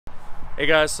Hey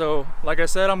guys, so like I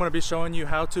said, I'm going to be showing you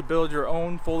how to build your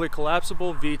own fully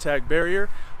collapsible V-TAC barrier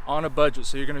on a budget.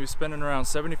 So you're going to be spending around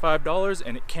 $75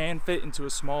 and it can fit into a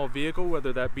small vehicle,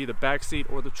 whether that be the back seat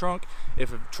or the trunk,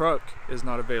 if a truck is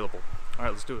not available. All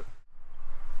right, let's do it.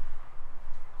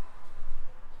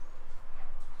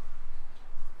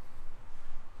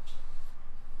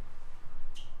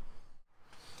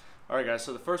 Alright guys,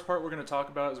 so the first part we're going to talk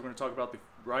about is we're going to talk about the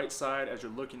right side as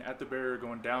you're looking at the barrier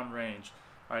going down range.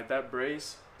 Alright, that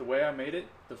brace, the way I made it,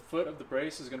 the foot of the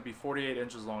brace is going to be 48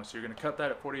 inches long. So you're going to cut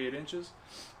that at 48 inches.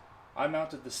 I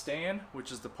mounted the stand,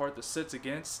 which is the part that sits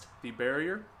against the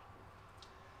barrier,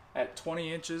 at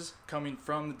 20 inches coming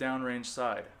from the downrange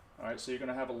side. Alright, so you're going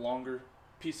to have a longer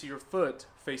piece of your foot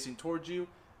facing towards you,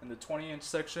 and the 20-inch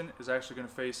section is actually going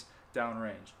to face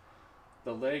downrange.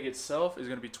 The leg itself is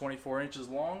going to be 24 inches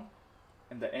long,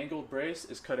 and the angled brace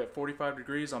is cut at 45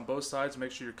 degrees on both sides.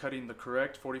 Make sure you're cutting the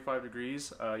correct 45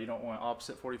 degrees. You don't want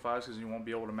opposite 45s because you won't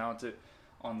be able to mount it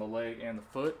on the leg and the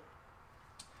foot.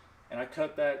 And I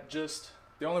cut that just,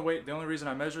 the only reason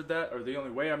I measured that, or the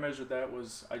only way I measured that,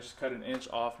 was I just cut an inch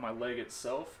off my leg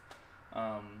itself.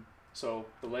 So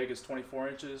the leg is 24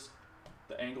 inches.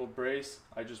 The angled brace,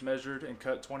 I just measured and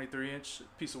cut 23-inch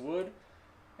piece of wood,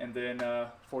 and then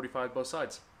 45 both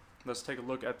sides. Let's take a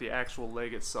look at the actual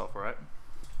leg itself, all right?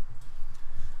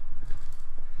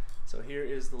 So here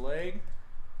is the leg.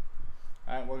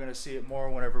 All right, we're gonna see it more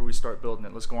whenever we start building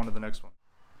it. Let's go on to the next one.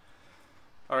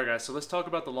 All right guys, so let's talk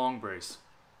about the long brace.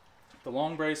 The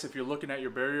long brace, if you're looking at your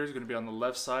barrier, is gonna be on the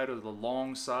left side or the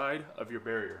long side of your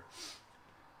barrier.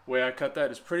 The way I cut that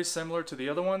is pretty similar to the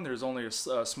other one. There's only a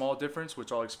small difference,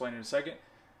 which I'll explain in a second.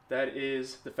 That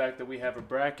is the fact that we have a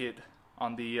bracket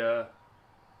on the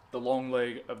long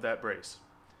leg of that brace.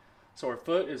 So our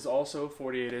foot is also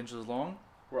 48 inches long.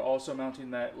 We're also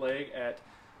mounting that leg at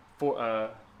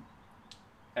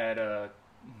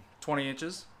 20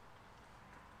 inches.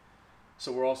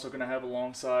 So we're also going to have a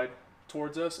long side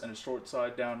towards us and a short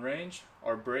side downrange.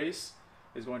 Our brace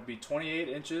is going to be 28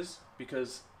 inches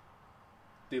because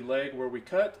the leg where we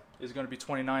cut is going to be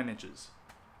 29 inches.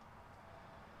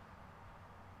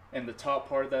 And the top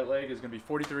part of that leg is going to be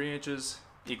 43 inches,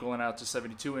 equaling out to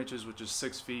 72 inches, which is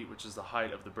 6 feet, which is the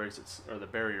height of the brace or the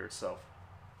barrier itself.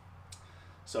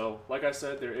 So, like I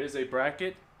said, there is a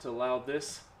bracket to allow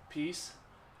this piece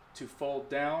to fold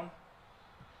down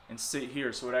and sit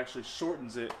here, so it actually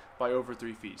shortens it by over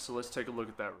 3 feet. So let's take a look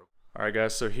at that real quick. Alright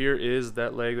guys, so here is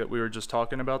that leg that we were just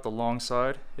talking about, the long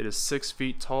side. It is 6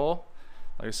 feet tall.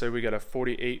 Like I said, we got a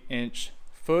 48-inch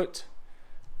foot,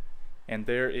 and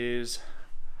there is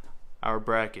our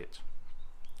bracket.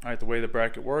 Alright, the way the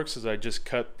bracket works is I just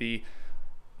cut the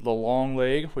long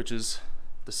leg, which is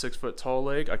the 6 foot tall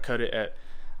leg. I cut it at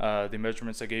the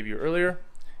measurements I gave you earlier.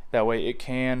 That way it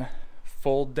can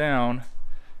fold down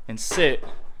and sit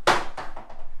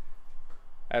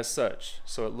as such.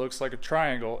 So it looks like a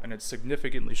triangle, and it's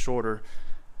significantly shorter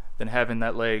than having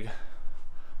that leg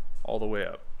all the way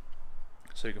up.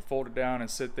 So you can fold it down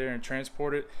and sit there and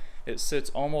transport it. It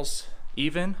sits almost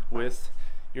even with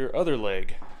your other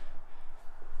leg.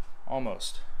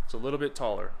 Almost. It's a little bit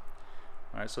taller.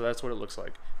 Alright, so that's what it looks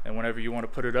like. And whenever you want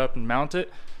to put it up and mount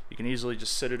it, you can easily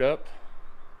just sit it up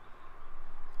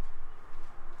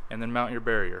and then mount your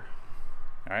barrier.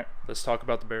 Alright, let's talk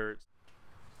about the barrier.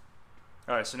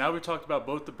 Alright, so now we've talked about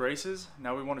both the braces.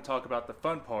 Now we want to talk about the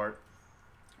fun part,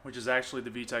 which is actually the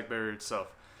V-TAC barrier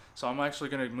itself. So I'm actually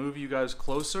going to move you guys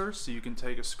closer so you can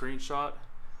take a screenshot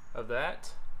of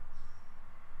that.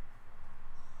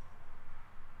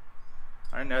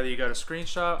 Alright, now that you got a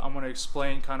screenshot, I'm going to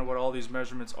explain kind of what all these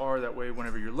measurements are. That way,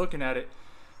 whenever you're looking at it,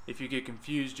 if you get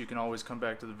confused, you can always come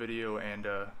back to the video and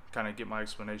kind of get my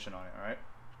explanation on it. Alright.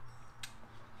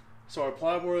 So our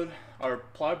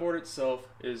plyboard itself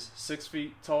is 6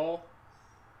 feet tall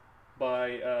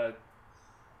by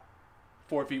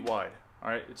 4 feet wide.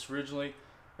 Alright, it's originally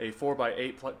a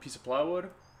 4x8 piece of plywood,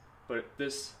 but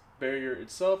this barrier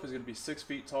itself is going to be 6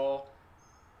 feet tall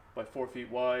by 4 feet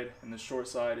wide, and the short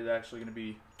side is actually going to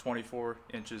be 24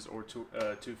 inches or 2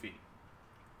 feet.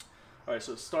 Alright,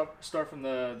 so start from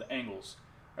the angles.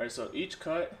 Alright, so each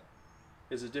cut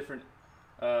is a different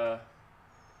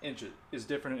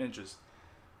inches.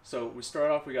 So we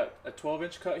start off, we got a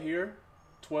 12-inch cut here,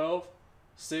 12,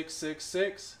 6, 6,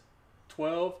 6,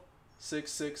 12,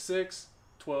 6, 6, 6,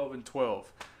 12, and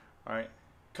 12. Alright,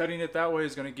 cutting it that way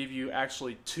is going to give you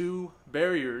actually 2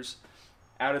 barriers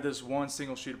out of this one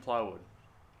single sheet of plywood.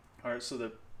 Alright, so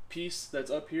the piece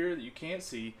that's up here that you can't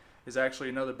see is actually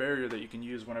another barrier that you can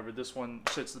use whenever this one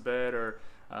shits the bed, or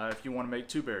if you want to make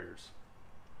 2 barriers.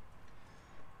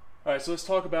 Alright, so let's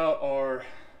talk about our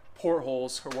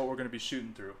portholes are what we're going to be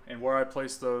shooting through, and where I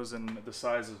place those and the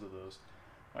sizes of those.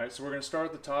 All right, so we're going to start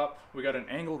at the top. We got an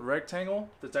angled rectangle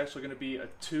that's actually going to be a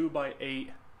 2x8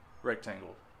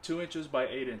 rectangle, 2 inches by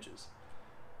 8 inches.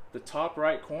 The top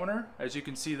right corner, as you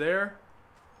can see there,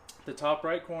 the top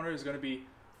right corner is going to be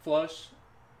flush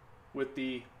with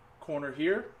the corner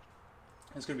here.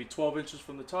 It's going to be 12 inches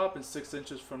from the top and 6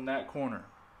 inches from that corner.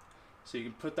 So you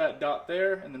can put that dot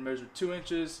there and then measure 2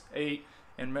 inches, 8,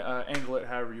 and angle it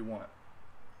however you want.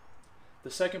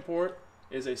 The second port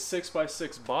is a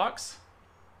 6x6 box.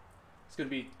 It's going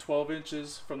to be 12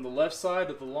 inches from the left side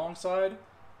of the long side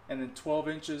and then 12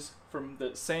 inches from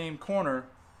the same corner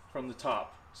from the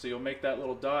top. So you'll make that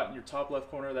little dot in your top left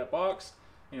corner of that box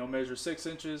and you'll measure 6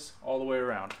 inches all the way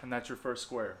around, and that's your first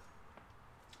square.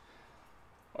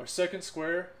 Our second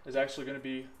square is actually going to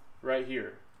be right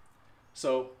here.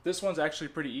 So this one's actually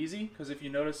pretty easy because if you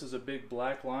notice there's a big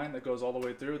black line that goes all the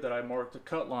way through that I marked a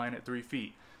cut line at 3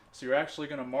 feet. So you're actually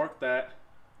going to mark that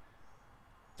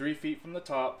 3 feet from the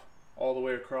top all the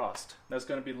way across. That's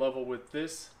going to be level with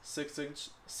this 6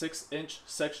 inch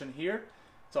section here.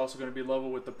 It's also going to be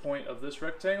level with the point of this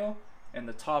rectangle and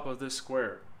the top of this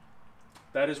square.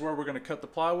 That is where we're going to cut the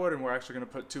plywood, and we're actually going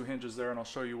to put 2 hinges there, and I'll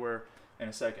show you where in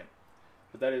a second.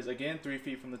 But that is, again, 3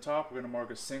 feet from the top. We're going to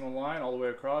mark a single line all the way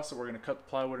across, and we're going to cut the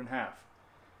plywood in half.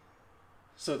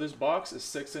 So this box is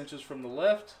 6 inches from the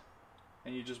left,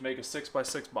 and you just make a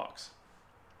 6x6 box.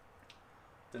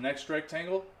 The next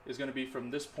rectangle is going to be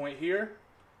from this point here,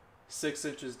 6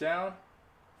 inches down.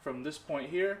 From this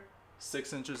point here,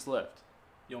 6 inches left.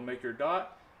 You'll make your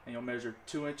dot, and you'll measure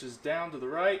 2 inches down to the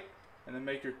right, and then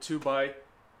make your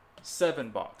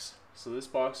 2x7 box. So this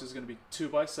box is going to be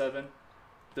 2x7.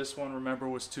 This one, remember,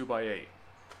 was 2x8.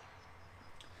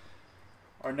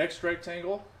 Our next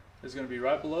rectangle is going to be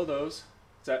right below those.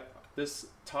 It's at this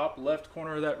top left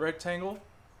corner of that rectangle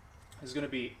is going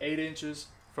to be 8 inches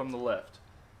from the left.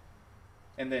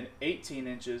 And then 18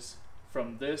 inches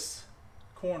from this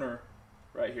corner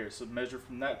right here. So measure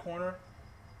from that corner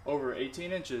over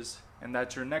 18 inches, and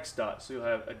that's your next dot. So you'll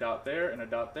have a dot there and a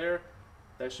dot there.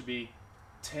 That should be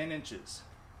 10 inches.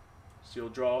 So you'll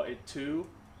draw a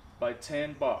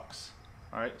 2x10 box.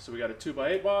 Alright, so we got a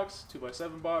 2x8 box,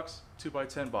 2x7 box,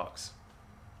 2x10 box.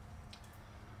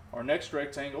 Our next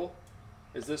rectangle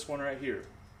is this one right here.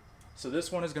 So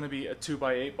this one is going to be a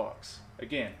 2x8 box.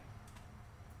 Again,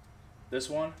 this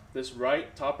one, this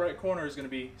top right corner is going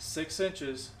to be 6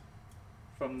 inches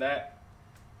from that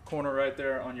corner right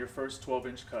there on your first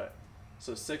 12-inch cut.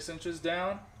 So 6 inches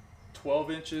down, 12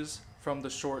 inches from the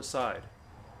short side.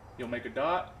 You'll make a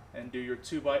dot and do your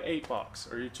 2x8 box,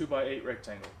 or your 2x8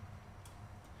 rectangle.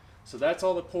 So that's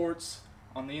all the ports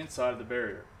on the inside of the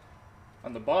barrier.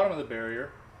 On the bottom of the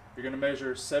barrier, you're going to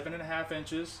measure 7.5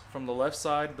 inches from the left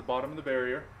side to the bottom of the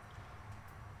barrier.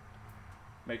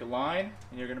 Make a line,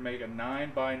 and you're going to make a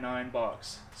 9x9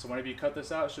 box. So whenever you cut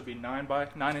this out, it should be 9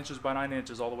 inches by 9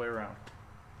 inches all the way around.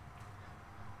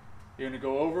 You're going to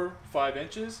go over 5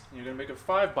 inches, and you're going to make a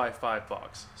 5x5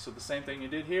 box. So the same thing you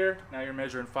did here, now you're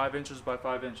measuring 5 inches by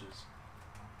 5 inches.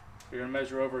 You're going to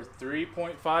measure over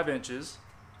 3.5 inches,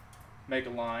 make a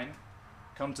line,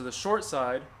 come to the short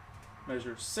side,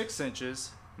 measure 6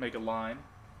 inches, make a line.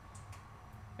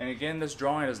 And again, this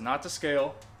drawing is not to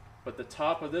scale, but the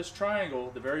top of this triangle,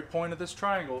 the very point of this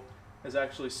triangle, is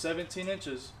actually 17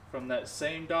 inches from that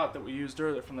same dot that we used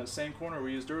earlier, from that same corner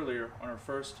we used earlier on our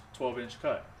first 12-inch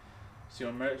cut. So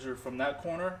you'll measure from that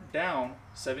corner down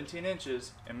 17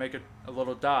 inches and make a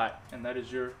little dot, and that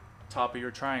is your top of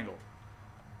your triangle.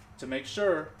 To make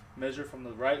sure, measure from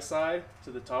the right side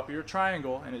to the top of your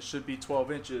triangle, and it should be 12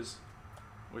 inches,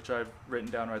 which I've written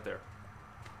down right there.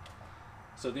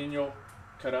 So then you'll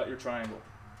cut out your triangle.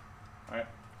 Alright.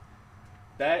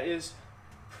 That is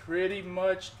pretty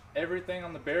much everything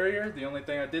on the barrier. The only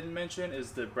thing I didn't mention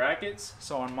is the brackets.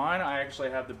 So on mine, I actually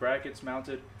have the brackets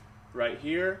mounted right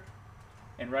here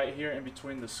and right here in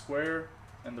between the square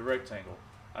and the rectangle.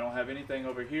 I don't have anything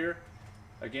over here,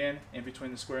 again, in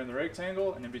between the square and the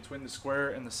rectangle, and in between the square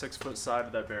and the 6-foot side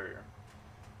of that barrier.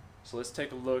 So let's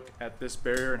take a look at this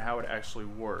barrier and how it actually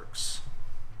works.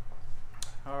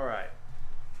 Alright,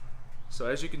 so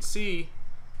as you can see,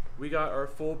 we got our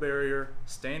full barrier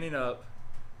standing up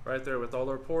right there with all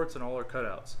our ports and all our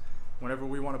cutouts. Whenever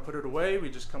we want to put it away, we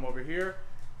just come over here.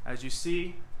 As you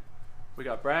see, we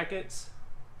got brackets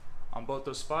on both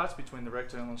those spots between the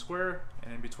rectangle and square,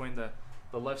 and in between the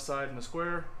left side and the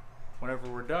square. Whenever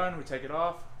we're done, we take it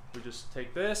off. We just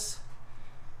take this,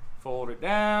 fold it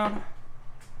down,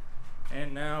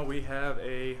 and now we have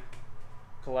a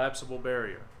collapsible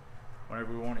barrier.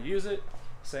 Whenever we want to use it,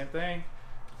 same thing.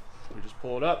 We just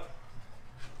pull it up,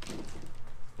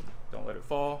 Don't let it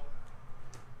fall,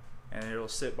 and it'll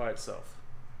sit by itself.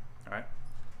 All right,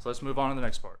 so let's move on to the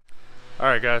next part. All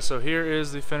right, guys, so here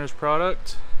is the finished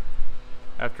product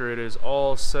after it is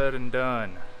all said and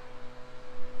done.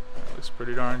 That looks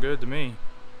pretty darn good to me.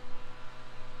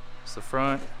 It's the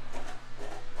front.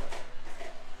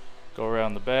 Go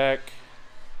around the back.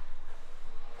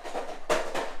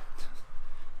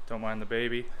 Don't mind the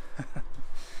baby.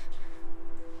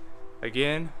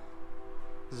 Again,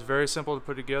 this is very simple to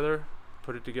put together.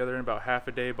 Put it together in about half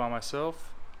a day by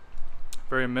myself.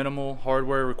 Very minimal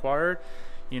hardware required.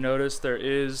 You notice there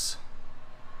is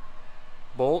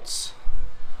bolts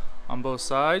on both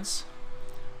sides.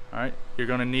 All right, you're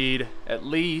gonna need at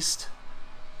least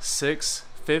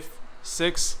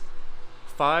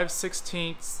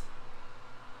 5/16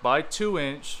 by 2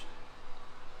 inch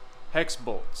hex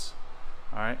bolts.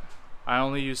 All right, I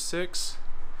only used 6.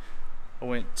 I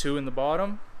went 2 in the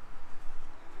bottom,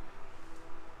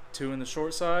 2 in the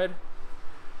short side,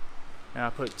 and I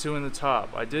put 2 in the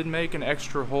top. I did make an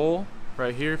extra hole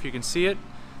right here, if you can see it.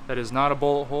 That is not a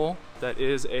bullet hole. That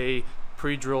is a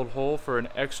pre-drilled hole for an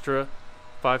extra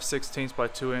 5/16 by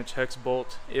 2 inch hex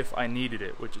bolt if I needed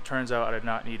it, which it turns out I did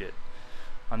not need it.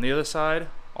 On the other side,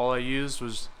 all I used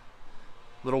was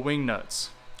little wing nuts.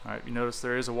 All right, you notice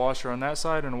there is a washer on that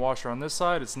side and a washer on this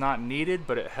side. It's not needed,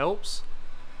 but it helps,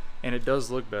 and it does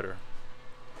look better.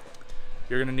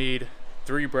 You're gonna need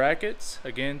 3 brackets,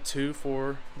 again 2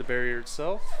 for the barrier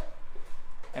itself,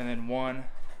 and then 1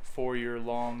 for your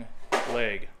long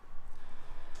leg.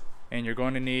 And you're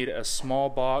going to need a small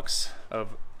box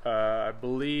of I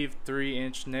believe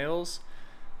 3-inch nails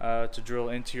to drill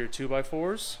into your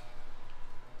 2x4s.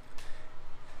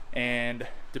 And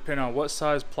depending on what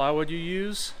size plywood you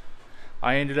use,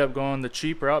 I ended up going the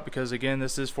cheap route because, again,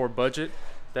 this is for budget.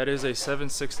 That is a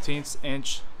 7/16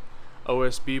 inch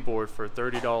OSB board for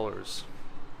 $30.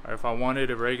 If I wanted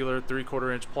a regular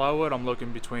 3/4 inch plywood, I'm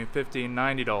looking between $50 and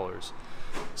 $90.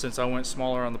 Since I went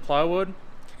smaller on the plywood,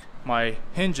 my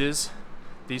hinges,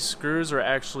 these screws are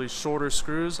actually shorter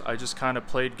screws. I just kind of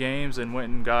played games and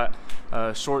went and got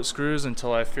short screws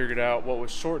until I figured out what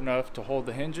was short enough to hold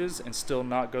the hinges and still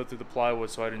not go through the plywood,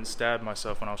 so I didn't stab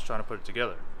myself when I was trying to put it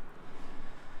together.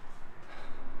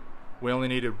 We only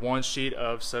needed 1 sheet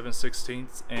of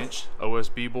 7/16 inch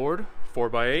OSB board,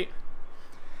 4x8,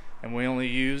 and we only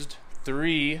used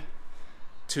 3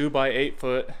 2x8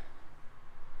 foot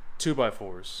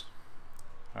 2x4s.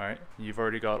 All right, you've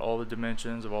already got all the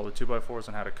dimensions of all the 2x4s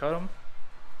and how to cut them.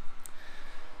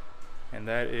 And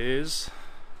that is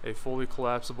a fully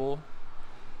collapsible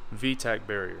V-TAC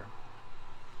barrier.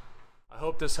 I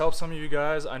hope this helps some of you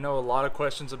guys. I know a lot of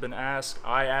questions have been asked.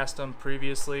 I asked them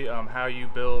previously how you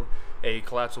build a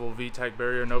collapsible V-TAC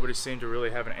barrier. Nobody seemed to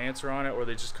really have an answer on it, or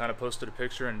they just kind of posted a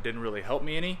picture and didn't really help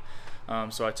me any.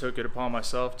 So I took it upon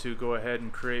myself to go ahead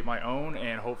and create my own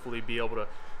and hopefully be able to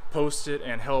post it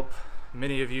and help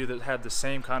many of you that had the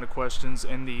same kind of questions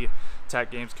in the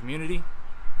TAC Games community.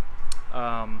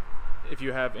 If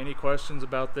you have any questions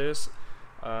about this,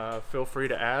 feel free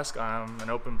to ask. I'm an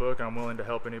open book, and I'm willing to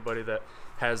help anybody that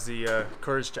has the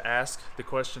courage to ask the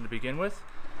question to begin with.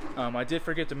 I did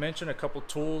forget to mention a couple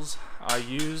tools I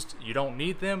used. You don't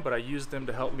need them, but I used them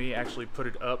to help me actually put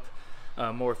it up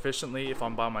more efficiently if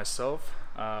I'm by myself.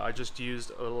 I just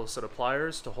used a little set of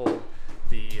pliers to hold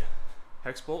the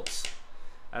hex bolts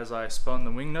as I spun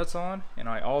the wing nuts on, and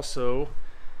I also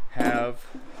have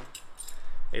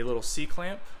a little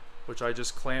C-clamp, which I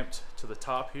just clamped to the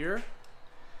top here.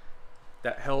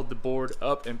 That held the board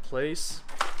up in place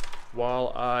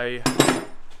while I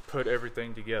put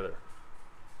everything together.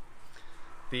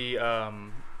 The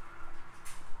only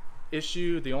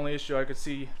issue I could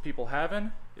see people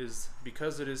having is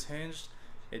because it is hinged,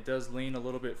 it does lean a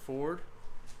little bit forward.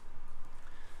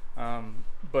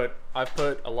 But I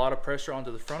put a lot of pressure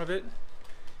onto the front of it,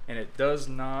 and it does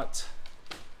not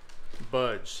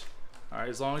budge. All right,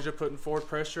 as long as you're putting forward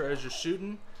pressure as you're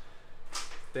shooting,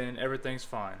 then everything's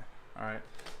fine. All right,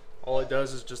 all it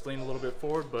does is just lean a little bit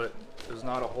forward, but there's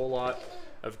not a whole lot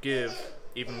of give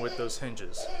even with those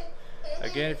hinges.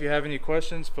 Again, if you have any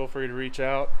questions, feel free to reach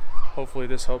out. Hopefully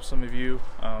this helps some of you,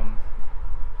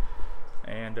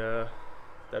 and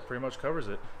that pretty much covers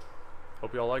it.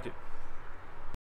 Hope you all like it.